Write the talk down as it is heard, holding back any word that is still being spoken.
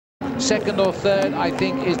second or third, I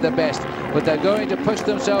think, is the best. But they're going to push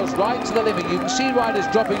themselves right to the limit. You can see riders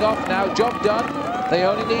dropping off now. Job done. They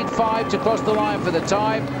only need 5 to cross the line for the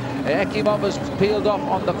time. Ekimov has peeled off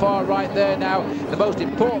on the far right there now. The most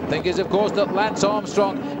important thing is, of course, that Lance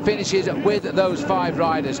Armstrong finishes with those 5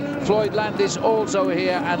 riders. Floyd Landis also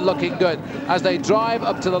here and looking good. As they drive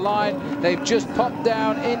up to the line, they've just popped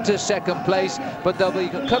down into second place, but they'll be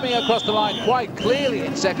coming across the line quite clearly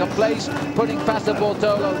in second place, putting Fassa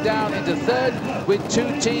Bortolo down into third, with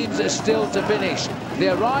 2 teams still to finish. The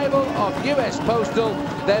arrival of US Postal,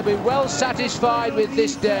 they'll be well satisfied with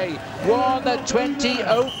this day.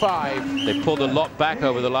 1:20.05. They pulled a lot back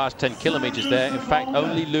over the last 10 kilometers there. In fact,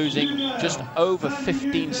 only losing just over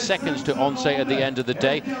 15 seconds to Oncé at the end of the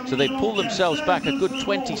day. So they pulled themselves back a good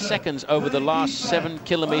 20 seconds over the last 7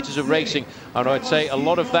 kilometers of racing. And I'd say a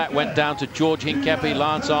lot of that went down to George Hincapie,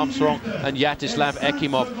 Lance Armstrong and Yaroslav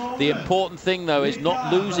Ekimov. The important thing, though, is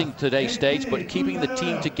not losing today's stage, but keeping the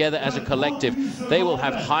team together as a collective. They will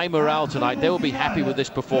have high morale tonight. They will be happy with this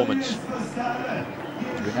performance.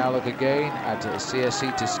 We now look again at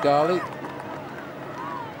CSC Tiscali.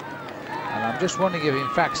 And I'm just wondering if, in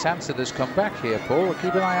fact, Sanson has come back here, Paul. We'll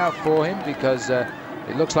keep an eye out for him, because it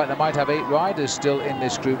looks like they might have 8 riders still in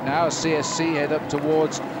this group now. CSC head up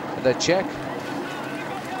towards the Czech.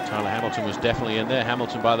 Tyler Hamilton was definitely in there.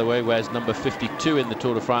 Hamilton, by the way, wears number 52 in the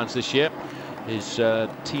Tour de France this year. His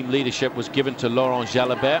team leadership was given to Laurent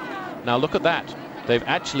Jalabert. Now look at that. They've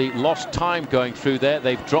actually lost time going through there.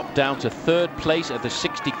 They've dropped down to 3rd place at the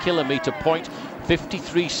 60-kilometer point,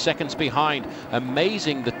 53 seconds behind.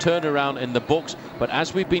 Amazing, the turnaround in the books. But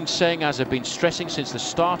as we've been saying, as I've been stressing since the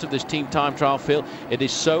start of this team time trial, Phil, it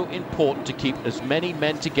is so important to keep as many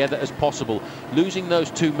men together as possible. Losing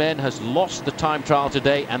those 2 men has lost the time trial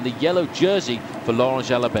today, and the yellow jersey for Laurent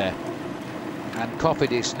Jalabert. And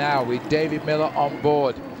Cofidis now with David Miller on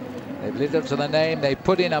board. They've lived up to the name. They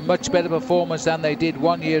put in a much better performance than they did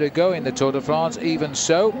 1 year ago in the Tour de France. Even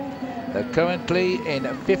so, they're currently in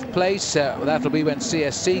 5th place. That'll be when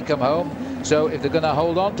CSC come home. So if they're going to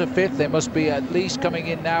hold on to 5th, they must be at least coming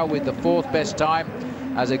in now with the 4th best time.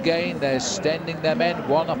 As again, they're standing their men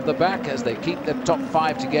 1 off the back as they keep the top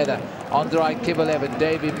 5 together. Andrei Kovalev and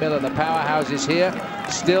David Miller, the powerhouses here,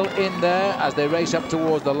 still in there as they race up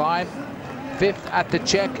towards the line. 5th at the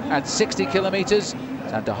Czech at 60 kilometers.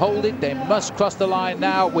 And to hold it, they must cross the line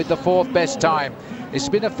now with the 4th best time. It's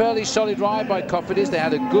been a fairly solid ride by Cofidis. They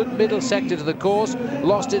had a good middle sector to the course,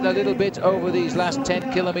 lost it a little bit over these last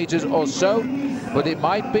 10 kilometers or so, but it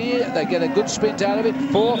might be they get a good sprint out of it.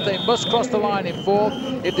 4th, they must cross the line in 4th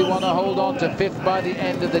if they want to hold on to 5th by the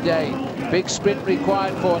end of the day. Big sprint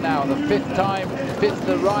required for now. The 5th time, 5th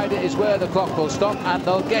the rider is where the clock will stop, and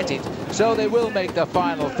they'll get it. So they will make the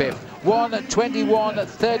final 5th.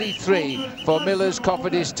 1:21.33 for Miller's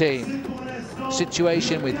Cofidis team.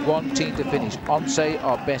 Situation with 1 team to finish. Oncé,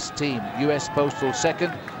 our best team. US Postal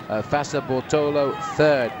 2nd, Fassa Bortolo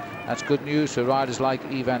 3rd. That's good news for riders like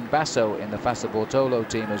Ivan Basso in the Fassa Bortolo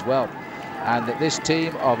team as well. And this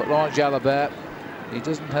team of Laurent Jalabert, he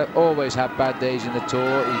doesn't always have bad days in the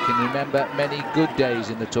Tour. He can remember many good days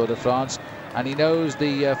in the Tour de France, and he knows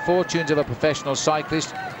the fortunes of a professional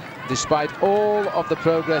cyclist. Despite all of the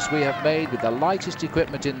progress we have made with the lightest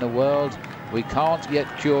equipment in the world, we can't yet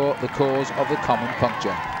cure the cause of the common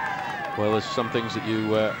puncture. Well, there's some things that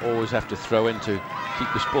you always have to throw in to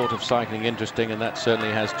keep the sport of cycling interesting, and that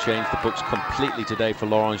certainly has changed the books completely today for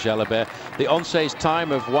Laurent Jalabert. The Oncé's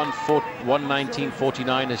time of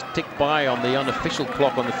 1:19.49 has ticked by on the unofficial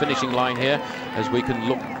clock on the finishing line here, as we can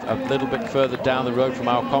look a little bit further down the road from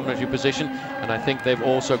our commentary position, and I think they've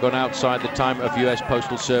also gone outside the time of US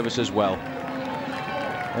Postal Service as well.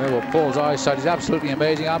 Well, Paul's eyesight is absolutely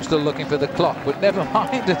amazing. I'm still looking for the clock, but never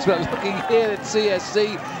mind as we're looking here at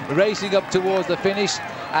CSC racing up towards the finish.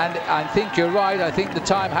 And I think you're right. I think the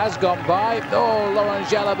time has gone by. Oh, Laurent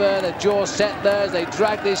Jalabert, the jaw set there as they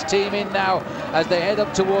drag this team in now as they head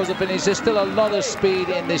up towards the finish. There's still a lot of speed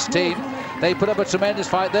in this team. They put up a tremendous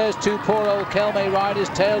fight. There's 2 poor old Kelme riders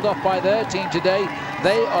tailed off by their team today.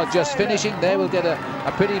 They are just finishing. They will get a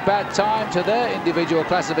pretty bad time to their individual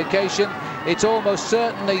classification. It's almost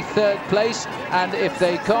certainly 3rd place, and if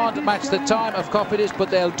they can't match the time of Cofidis, but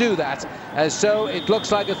they'll do that. So it looks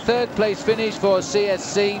like a 3rd place finish for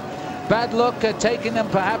CSC. Bad luck taking them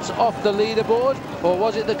perhaps off the leaderboard, or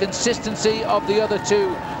was it the consistency of the other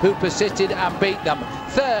 2 who persisted and beat them?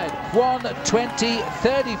 3rd,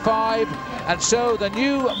 1:20.35, and so the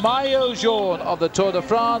new maillot jaune of the Tour de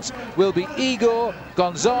France will be Igor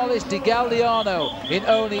Gonzalez de Galdeano in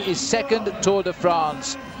only his 2nd Tour de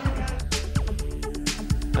France.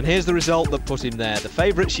 And here's the result that put him there. The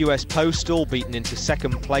favourites US Postal beaten into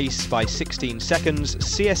second place by 16 seconds,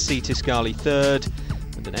 CSC Tiscali third,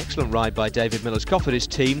 and an excellent ride by David Miller's Cofidis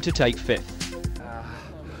team to take fifth.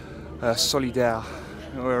 Solidaire.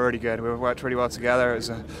 We were really good. We worked really well together.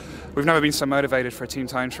 We've never been so motivated for a team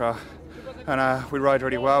time trial, and we ride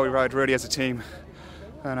really well. We ride really as a team,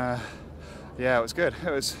 and yeah, it was good.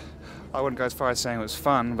 I wouldn't go as far as saying it was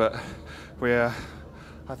fun, but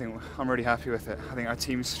I think I'm really happy with it. I think our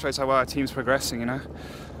team shows how well our team's progressing. You know,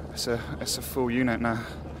 it's a full unit now.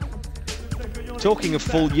 Talking of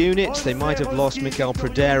full units, they might have lost Miguel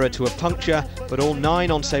Pradera to a puncture, but all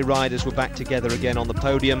 9 ONCE riders were back together again on the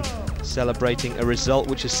podium, celebrating a result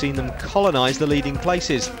which has seen them colonise the leading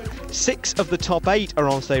places. 6 of the top 8 are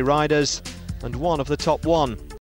ONCE riders, and 1 of the top 1.